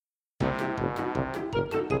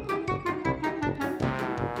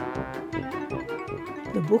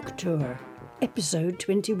Book Tour, Episode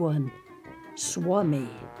 21, SWAMI.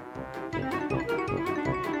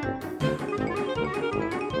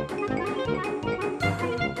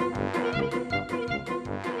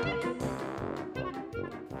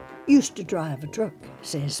 Used to drive a truck,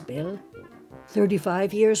 says Bill.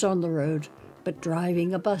 35 years on the road, but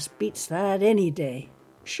driving a bus beats that any day.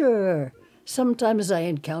 Sure, sometimes I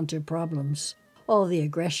encounter problems. All the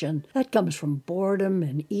aggression, that comes from boredom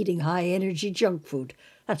and eating high-energy junk food.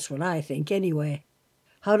 That's what I think anyway.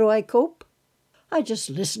 How do I cope? I just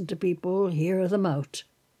listen to people, hear them out.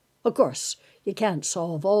 Of course, you can't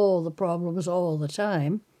solve all the problems all the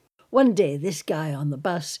time. One day, this guy on the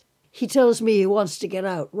bus, he tells me he wants to get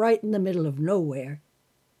out right in the middle of nowhere.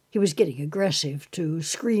 He was getting aggressive, too,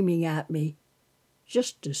 screaming at me.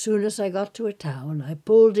 Just as soon as I got to a town, I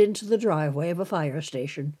pulled into the driveway of a fire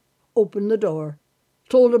station, opened the door,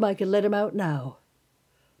 told him I could let him out now.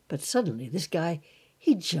 But suddenly this guy,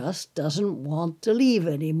 he just doesn't want to leave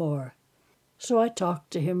anymore. So I talked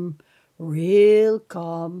to him real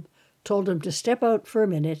calm, told him to step out for a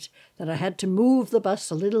minute, that I had to move the bus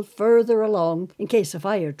a little further along in case a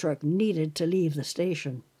fire truck needed to leave the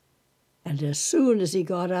station. And as soon as he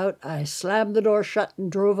got out, I slammed the door shut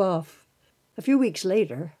and drove off. A few weeks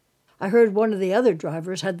later, I heard one of the other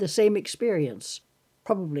drivers had the same experience.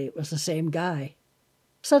 Probably it was the same guy.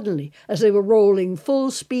 Suddenly, as they were rolling full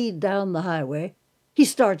speed down the highway, he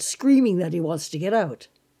starts screaming that he wants to get out.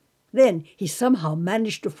 Then he somehow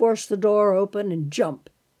managed to force the door open and jump.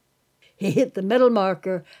 He hit the metal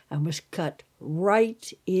marker and was cut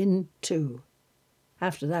right in two.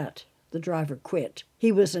 After that, the driver quit.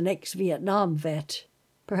 He was an ex-Vietnam vet.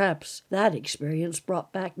 Perhaps that experience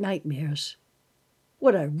brought back nightmares.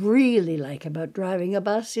 What I really like about driving a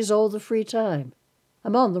bus is all the free time.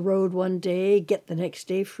 I'm on the road one day, get the next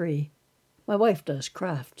day free. My wife does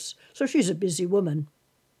crafts, so she's a busy woman.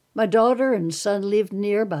 My daughter and son live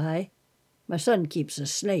nearby. My son keeps a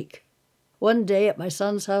snake. One day at my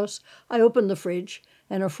son's house, I open the fridge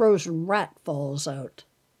and a frozen rat falls out.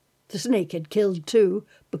 The snake had killed two,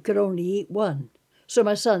 but could only eat one, so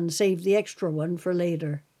my son saved the extra one for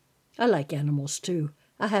later. I like animals too.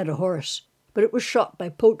 I had a horse, but it was shot by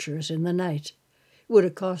poachers in the night. It would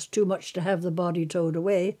have cost too much to have the body towed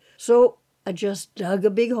away, so I just dug a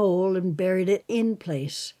big hole and buried it in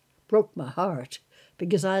place. Broke my heart,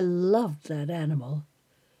 because I loved that animal.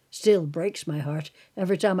 Still breaks my heart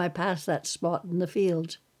every time I pass that spot in the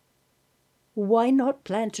field. Why not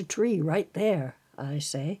plant a tree right there, I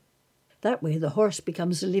say. That way the horse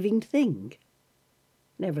becomes a living thing.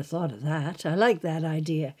 Never thought of that. I like that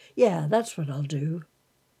idea. Yeah, that's what I'll do.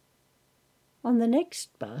 On the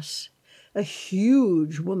next bus, a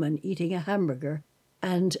huge woman eating a hamburger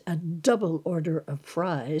and a double order of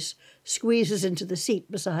fries squeezes into the seat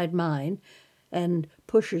beside mine and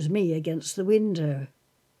pushes me against the window.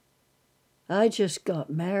 I just got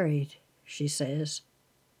married, she says,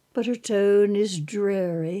 but her tone is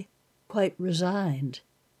dreary, quite resigned.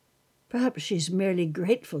 Perhaps she's merely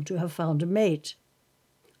grateful to have found a mate.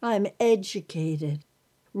 I'm educated,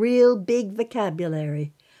 real big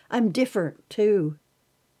vocabulary. I'm different, too.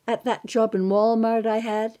 At that job in Walmart I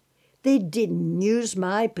had, they didn't use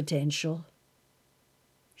my potential.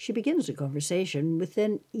 She begins a conversation with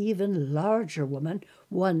an even larger woman,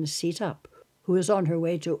 one seat up, who is on her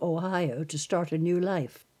way to Ohio to start a new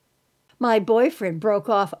life. My boyfriend broke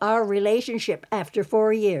off our relationship after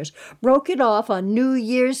 4 years. Broke it off on New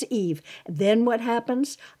Year's Eve. Then what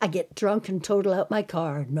happens? I get drunk and total out my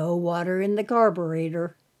car. No water in the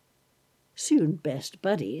carburetor. Soon best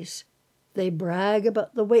buddies. They brag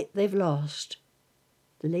about the weight they've lost.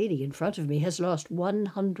 The lady in front of me has lost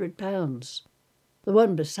 100 pounds. The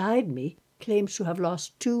one beside me claims to have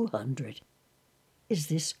lost 200. Is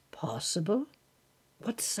this possible?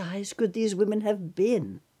 What size could these women have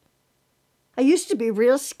been? I used to be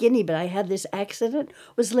real skinny, but I had this accident,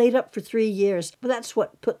 was laid up for 3 years. But that's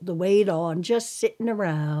what put the weight on, just sitting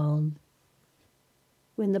around.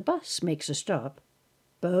 When the bus makes a stop,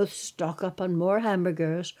 both stock up on more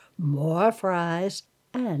hamburgers, more fries,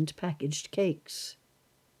 and packaged cakes.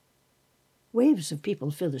 Waves of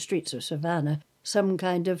people fill the streets of Savannah. Some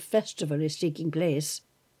kind of festival is taking place,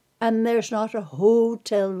 and there's not a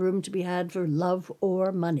hotel room to be had for love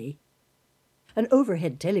or money. An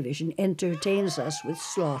overhead television entertains us with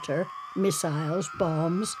slaughter, missiles,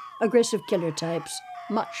 bombs, aggressive killer types,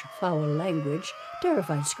 much foul language,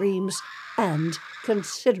 terrified screams, and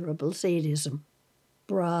considerable sadism.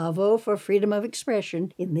 Bravo for freedom of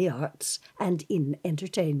expression in the arts and in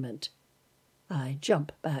entertainment. I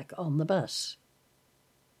jump back on the bus.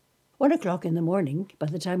 1 o'clock in the morning by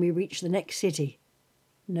the time we reach the next city.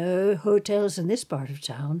 No hotels in this part of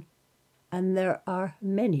town, and there are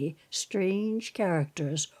many strange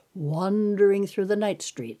characters wandering through the night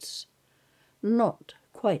streets. Not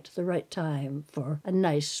quite the right time for a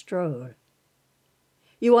nice stroll.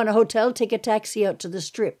 "You want a hotel? Take a taxi out to the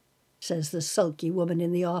Strip," says the sulky woman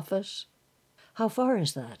in the office. "How far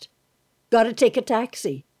is that?" "Gotta take a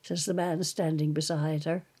taxi," says the man standing beside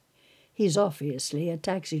her. He's obviously a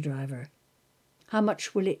taxi driver. "How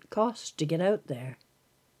much will it cost to get out there?"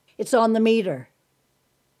 "It's on the meter."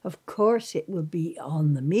 Of course it will be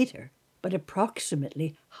on the meter, but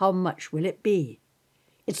approximately how much will it be?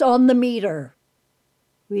 "It's on the meter."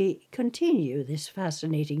 We continue this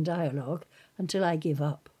fascinating dialogue until I give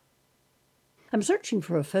up. I'm searching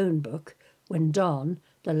for a phone book when Don,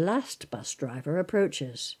 the last bus driver,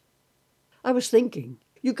 approaches. "I was thinking,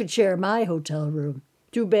 you could share my hotel room.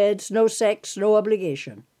 2 beds, no sex, no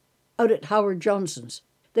obligation. Out at Howard Johnson's.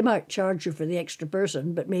 They might charge you for the extra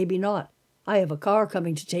person, but maybe not. I have a car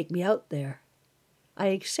coming to take me out there." I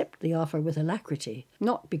accept the offer with alacrity,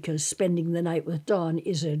 not because spending the night with Don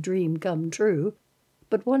is a dream come true,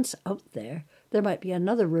 but once out there might be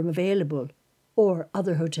another room available, or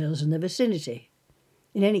other hotels in the vicinity.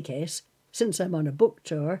 In any case, since I'm on a book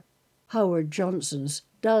tour, Howard Johnson's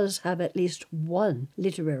does have at least one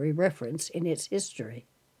literary reference in its history.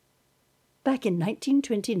 Back in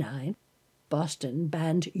 1929, Boston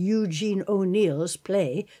banned Eugene O'Neill's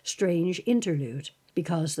play Strange Interlude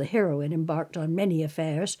because the heroine embarked on many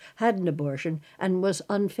affairs, had an abortion, and was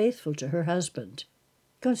unfaithful to her husband.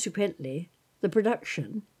 Consequently, the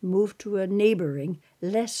production moved to a neighbouring,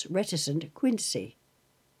 less reticent Quincy.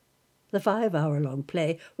 The 5-hour-long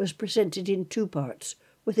play was presented in 2 parts,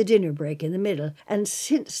 with a dinner break in the middle, and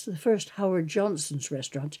since the first Howard Johnson's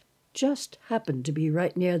restaurant just happened to be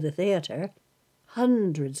right near the theatre,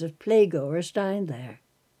 hundreds of playgoers dined there.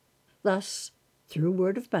 Thus, through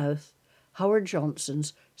word of mouth, Howard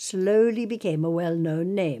Johnson's slowly became a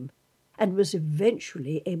well-known name, and was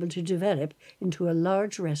eventually able to develop into a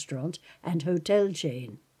large restaurant and hotel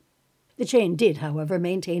chain. The chain did, however,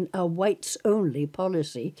 maintain a whites-only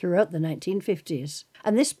policy throughout the 1950s,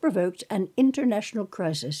 and this provoked an international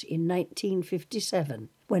crisis in 1957,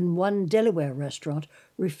 when one Delaware restaurant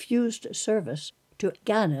refused service to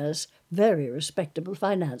Ghana's very respectable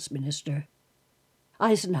finance minister.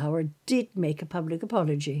 Eisenhower did make a public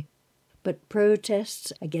apology, but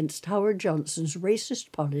protests against Howard Johnson's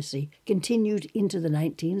racist policy continued into the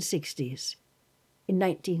 1960s. In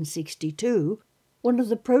 1962, one of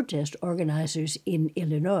the protest organizers in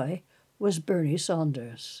Illinois was Bernie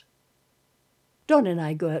Saunders. Don and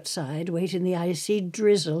I go outside, wait in the icy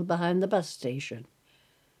drizzle behind the bus station.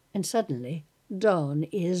 And suddenly, Don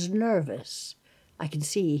is nervous. I can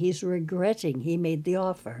see he's regretting he made the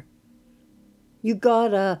offer. "You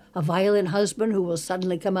got a violent husband who will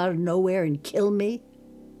suddenly come out of nowhere and kill me?"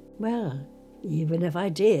 Well, even if I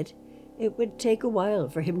did, it would take a while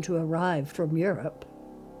for him to arrive from Europe.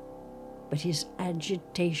 But his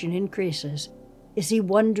agitation increases. Is he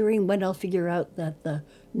wondering when I'll figure out that the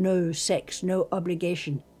no sex, no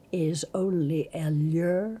obligation is only a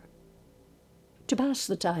lure? To pass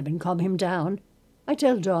the time and calm him down, I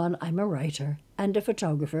tell Don I'm a writer and a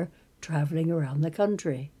photographer traveling around the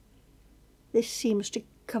country. This seems to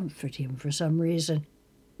comfort him for some reason.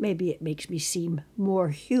 Maybe it makes me seem more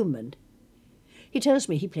human. He tells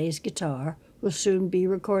me he plays guitar, will soon be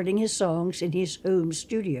recording his songs in his home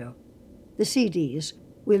studio. The CDs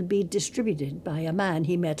will be distributed by a man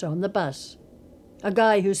he met on the bus, a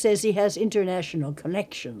guy who says he has international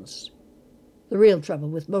connections. The real trouble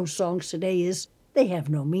with most songs today is they have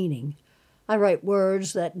no meaning. I write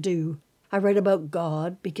words that do. I write about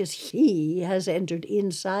God because He has entered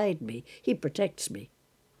inside me. He protects me.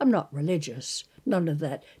 I'm not religious, none of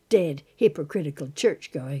that dead, hypocritical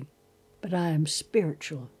church-going. But I am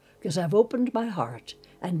spiritual because I've opened my heart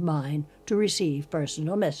and mind to receive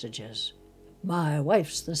personal messages. My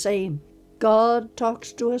wife's the same. God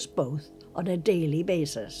talks to us both on a daily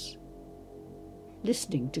basis.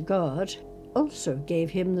 Listening to God also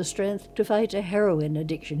gave him the strength to fight a heroin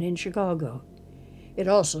addiction in Chicago. It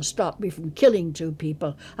also stopped me from killing 2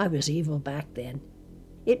 people. I was evil back then.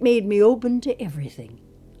 It made me open to everything,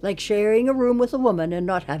 like sharing a room with a woman and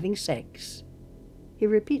not having sex. He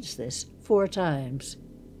repeats this 4 times.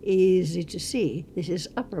 Easy to see this is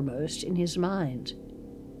uppermost in his mind.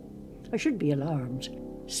 I should be alarmed,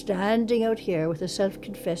 standing out here with a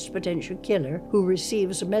self-confessed potential killer who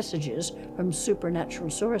receives messages from supernatural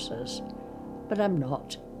sources. But I'm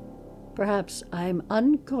not. Perhaps I'm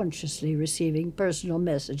unconsciously receiving personal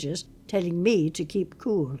messages telling me to keep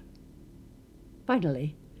cool.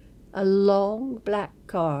 Finally, A long black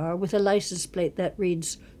car with a license plate that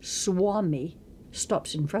reads SWAMI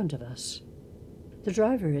stops in front of us. The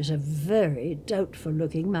driver is a very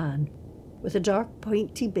doubtful-looking man with a dark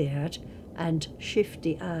pointy beard and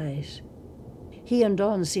shifty eyes. He and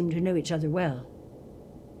Don seem to know each other well.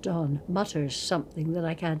 Don mutters something that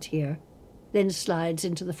I can't hear, then slides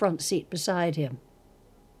into the front seat beside him.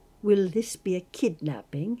 Will this be a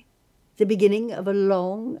kidnapping? The beginning of a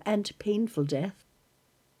long and painful death?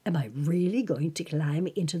 Am I really going to climb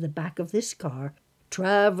into the back of this car,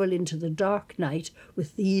 travel into the dark night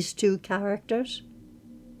with these two characters?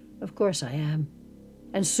 Of course I am.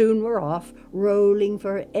 And soon we're off, rolling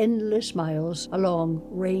for endless miles along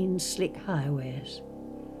rain-slick highways.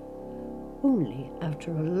 Only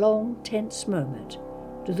after a long, tense moment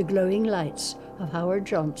do the glowing lights of Howard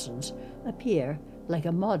Johnson's appear like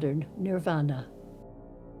a modern nirvana.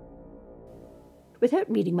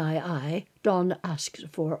 Without meeting my eye, Don asks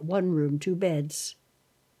for 1 room, 2 beds.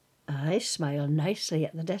 I smile nicely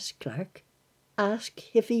at the desk clerk,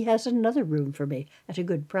 ask if he has another room for me at a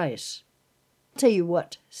good price. "Tell you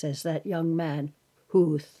what," says that young man,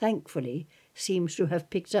 who, thankfully, seems to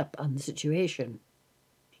have picked up on the situation.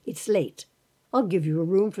 "It's late. I'll give you a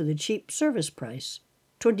room for the cheap service price,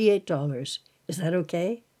 $28. Is that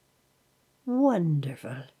okay?"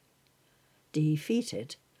 Wonderful.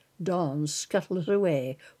 Defeated, Don scuttles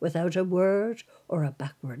away without a word or a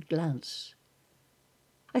backward glance.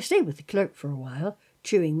 I stay with the clerk for a while,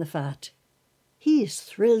 chewing the fat. He's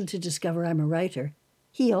thrilled to discover I'm a writer.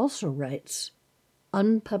 He also writes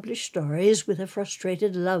unpublished stories with a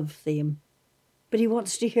frustrated love theme. But he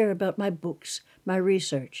wants to hear about my books, my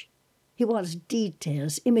research. He wants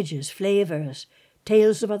details, images, flavors,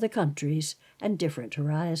 tales of other countries and different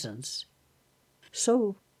horizons.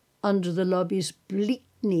 So, under the lobby's bleak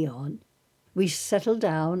neon, we settle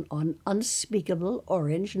down on unspeakable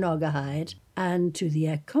orange naugahyde, and to the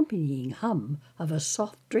accompanying hum of a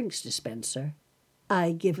soft drinks dispenser,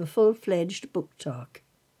 I give a full-fledged book talk.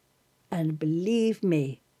 And believe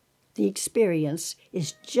me, the experience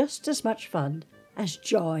is just as much fun as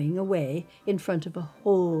jawing away in front of a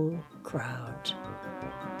whole crowd.